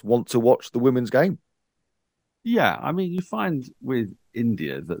 all of us, want to watch the women's game. Yeah, I mean, you find with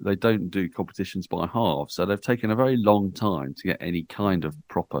India that they don't do competitions by halves. So they've taken a very long time to get any kind of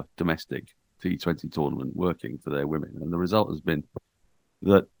proper domestic T20 tournament working for their women. And the result has been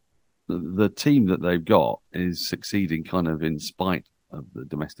that the team that they've got is succeeding kind of in spite of the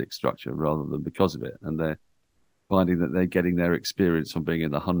domestic structure rather than because of it. And they're finding that they're getting their experience from being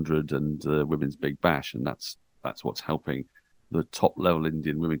in the 100 and the Women's Big Bash. And that's what's helping the top level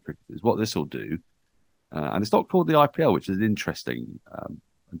Indian women cricketers. What this will do, and it's not called the IPL, which is an interesting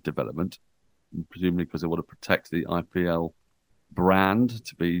development, presumably because they want to protect the IPL brand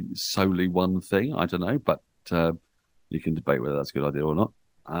to be solely one thing. I don't know, but you can debate whether that's a good idea or not.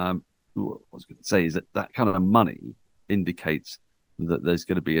 What I was going to say is that kind of money indicates that there's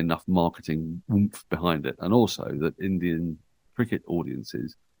going to be enough marketing oomph behind it, and also that Indian cricket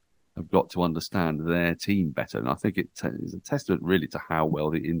audiences have got to understand their team better. And I think it is a testament really to how well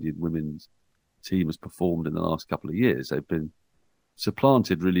the Indian women's team has performed in the last couple of years. They've been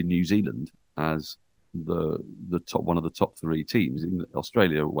supplanted really New Zealand as the top one of the top three teams.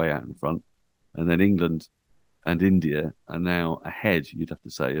 Australia way out in front, and then England and India are now ahead, you'd have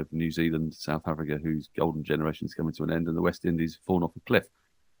to say, of New Zealand, South Africa, whose golden generation is coming to an end, and the West Indies have fallen off a cliff.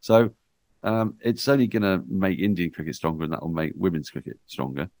 So it's only going to make Indian cricket stronger, and that will make women's cricket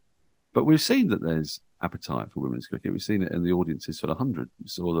stronger. But we've seen that there's appetite for women's cricket. We've seen it in the audiences for the 100. We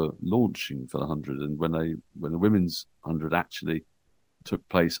saw the launching for the 100, and when the women's 100 actually took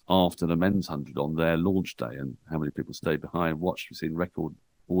place after the men's 100 on their launch day, and how many people stayed behind and watched. We've seen record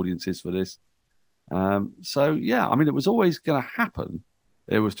audiences for this. So, yeah, I mean, it was always going to happen.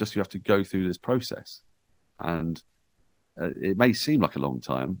 It was just you have to go through this process. And it may seem like a long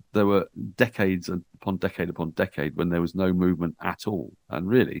time. There were decades upon decade when there was no movement at all. And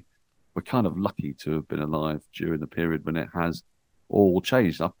really, we're kind of lucky to have been alive during the period when it has all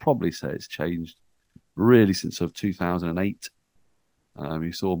changed. I'd probably say it's changed really since sort of 2008.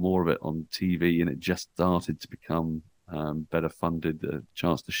 You saw more of it on TV, and it just started to become better funded. The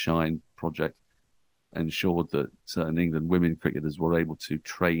Chance to Shine project ensured that certain England women cricketers were able to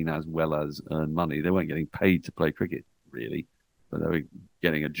train as well as earn money. They weren't getting paid to play cricket, really, but they were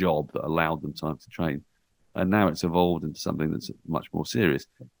getting a job that allowed them time to train. And now it's evolved into something that's much more serious.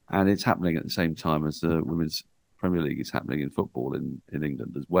 And it's happening at the same time as the Women's Premier League is happening in football in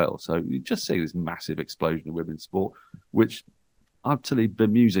England as well. So you just see this massive explosion of women's sport, which utterly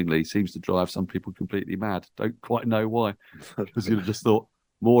bemusingly seems to drive some people completely mad. Don't quite know why, because you'd have just thought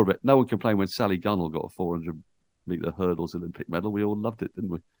more of it. No one complained when Sally Gunnell got a 400-meter hurdles Olympic medal. We all loved it, didn't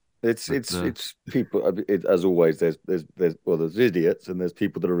we? It's people. As always, there's idiots and there's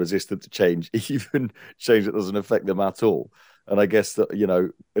people that are resistant to change, even change that doesn't affect them at all. And I guess that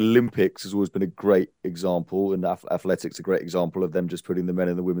Olympics has always been a great example, and athletics a great example of them just putting the men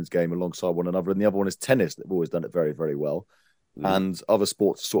and the women's game alongside one another. And the other one is tennis. They've always done it very, very well. And other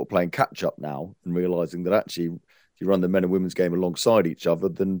sports are sort of playing catch up now and realizing that actually, if you run the men and women's game alongside each other,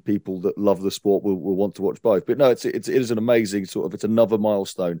 then people that love the sport will want to watch both. But no, it is an amazing it's another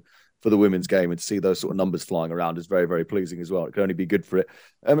milestone for the women's game, and to see those sort of numbers flying around is very, very pleasing as well. It can only be good for it.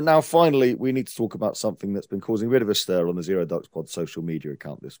 Now, finally, we need to talk about something that's been causing a bit of a stir on the Zero Ducks Pod social media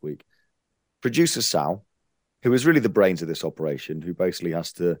account this week. Producer Sal, who is really the brains of this operation, who basically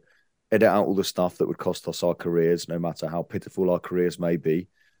has to edit out all the stuff that would cost us our careers, no matter how pitiful our careers may be.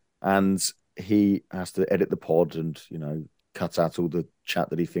 And he has to edit the pod and, cut out all the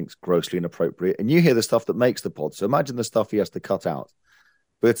chat that he thinks grossly inappropriate. And you hear the stuff that makes the pod. So imagine the stuff he has to cut out.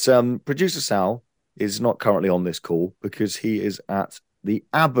 But producer Sal is not currently on this call because he is at the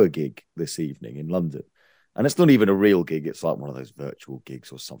ABBA gig this evening in London. And it's not even a real gig. It's like one of those virtual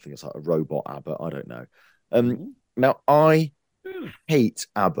gigs or something. It's like a robot ABBA. I don't know. Now, I hate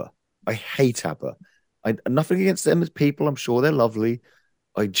ABBA. I hate ABBA. Nothing against them as people. I'm sure they're lovely.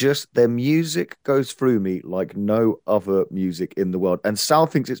 Their music goes through me like no other music in the world. And Sal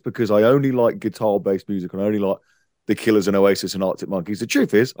thinks it's because I only like guitar-based music and I only like the Killers and Oasis and Arctic Monkeys. The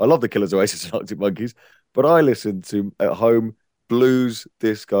truth is, I love the Killers, Oasis and Arctic Monkeys, but I listen to, at home, blues,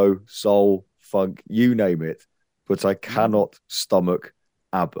 disco, soul, funk, you name it, but I cannot stomach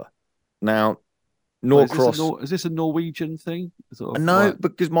ABBA. Now, Norcross... Is this a Norwegian thing? No,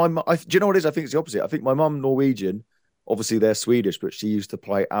 because do you know what it is? I think it's the opposite. I think my mum, Norwegian, obviously they're Swedish, but she used to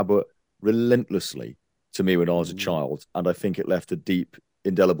play ABBA relentlessly to me when I was a child, and I think it left a deep,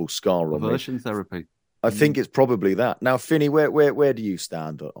 indelible scar on me. Aversion therapy. I think it's probably that. Now, Finney, where do you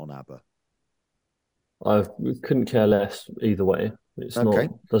stand on ABBA? I couldn't care less either way. It's okay.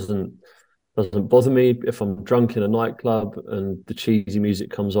 Doesn't bother me if I'm drunk in a nightclub and the cheesy music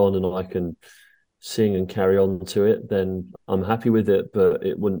comes on and I can sing and carry on to it, then I'm happy with it, but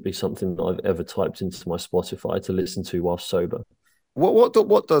it wouldn't be something that I've ever typed into my Spotify to listen to while sober.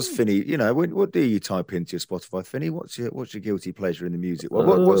 What does Finney, what do you type into your Spotify, Finney? What's your guilty pleasure in the music?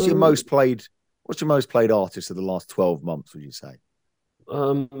 What's your most played artist of the last 12 months, would you say?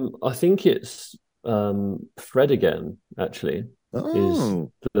 I think it's Fred again, actually.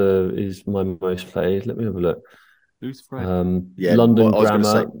 Is my most played. Let me have a look. Who's Fred? London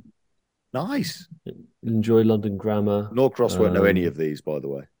Grammar. Nice. Enjoy London Grammar. Norcross won't know any of these, by the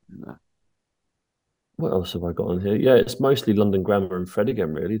way. No. What else have I got on here? Yeah, it's mostly London Grammar and Fred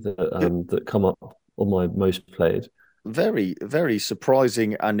again, really, that come up on my most played. Very, very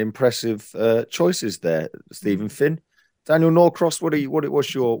surprising and impressive choices there, Stephen Finn. Daniel Norcross,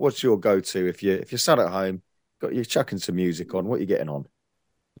 what's your go-to if you're sat at home, you're chucking some music on? What are you getting on?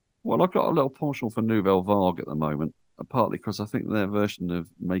 Well, I've got a little penchant for Nouvelle Vague at the moment, partly because I think their version of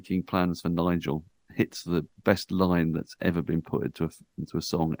Making Plans for Nigel hits the best line that's ever been put into a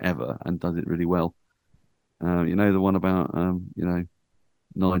song ever and does it really well. The one about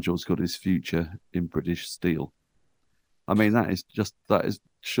Nigel's got his future in British steel. I mean, that is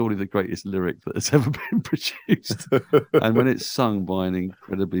surely the greatest lyric that has ever been produced. And when it's sung by an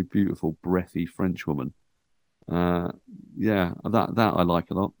incredibly beautiful, breathy French woman, that I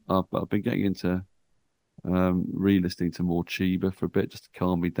like a lot. I've been getting into re-listening to more Chiba for a bit, just to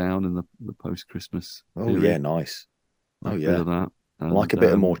calm me down in the post-Christmas period. Yeah, nice. A bit of that. And, I like a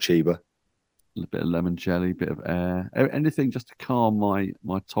bit of more Chiba. A bit of Lemon Jelly, a bit of Air, anything just to calm my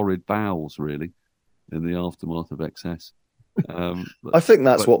torrid bowels, really, in the aftermath of excess. I think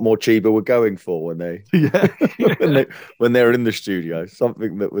that's what more Chiba were going for when they when they're in the studio,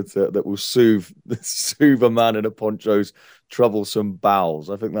 something that will soothe a man in a poncho's troublesome bowels.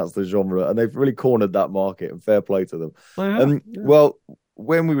 I think that's the genre, and they've really cornered that market, and fair play to them. Well,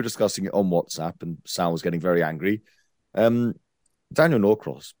 when we were discussing it on WhatsApp and Sal was getting very angry, Daniel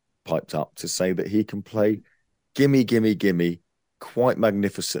Norcross piped up to say that he can play Gimme Gimme Gimme quite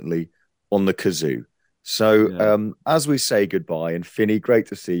magnificently on the kazoo. So as we say goodbye, and Finney, great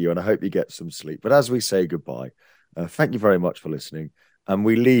to see you, and I hope you get some sleep. But as we say goodbye, thank you very much for listening. And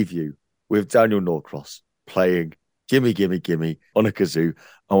we leave you with Daniel Norcross playing Gimme Gimme Gimme on a kazoo.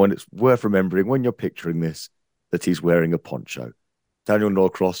 Oh, and it's worth remembering when you're picturing this that he's wearing a poncho. Daniel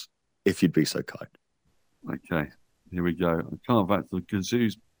Norcross, if you'd be so kind. Okay, here we go. I can't back the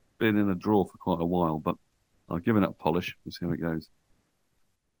kazoo's been in a drawer for quite a while, but I've given up polish. We'll see how it goes.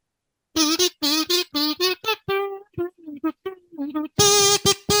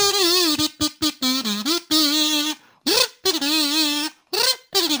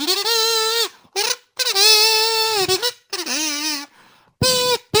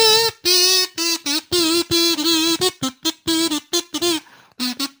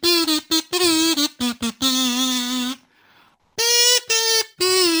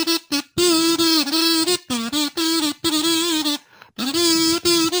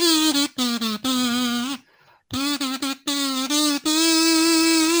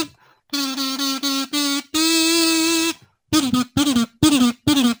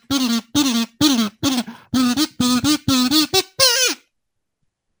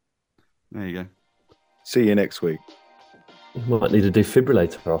 There you go. See you next week. You might need a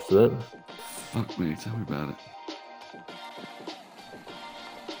defibrillator after that. Fuck me, tell me about it.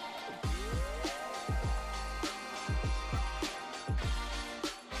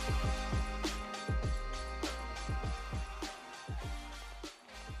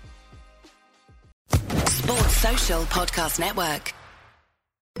 Sports Social Podcast Network.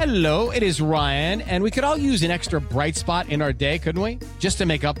 Hello, it is Ryan, and we could all use an extra bright spot in our day, couldn't we? Just to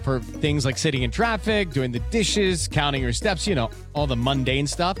make up for things like sitting in traffic, doing the dishes, counting your steps, you know, all the mundane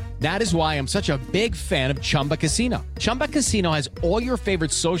stuff. That is why I'm such a big fan of Chumba Casino. Chumba Casino has all your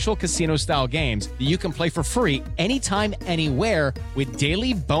favorite social casino-style games that you can play for free anytime, anywhere with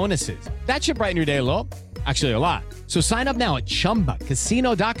daily bonuses. That should brighten your day a little. Actually, a lot. So sign up now at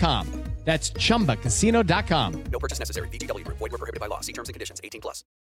ChumbaCasino.com. That's ChumbaCasino.com. No purchase necessary. VGW Group. Void where prohibited by law. See terms and conditions. 18+.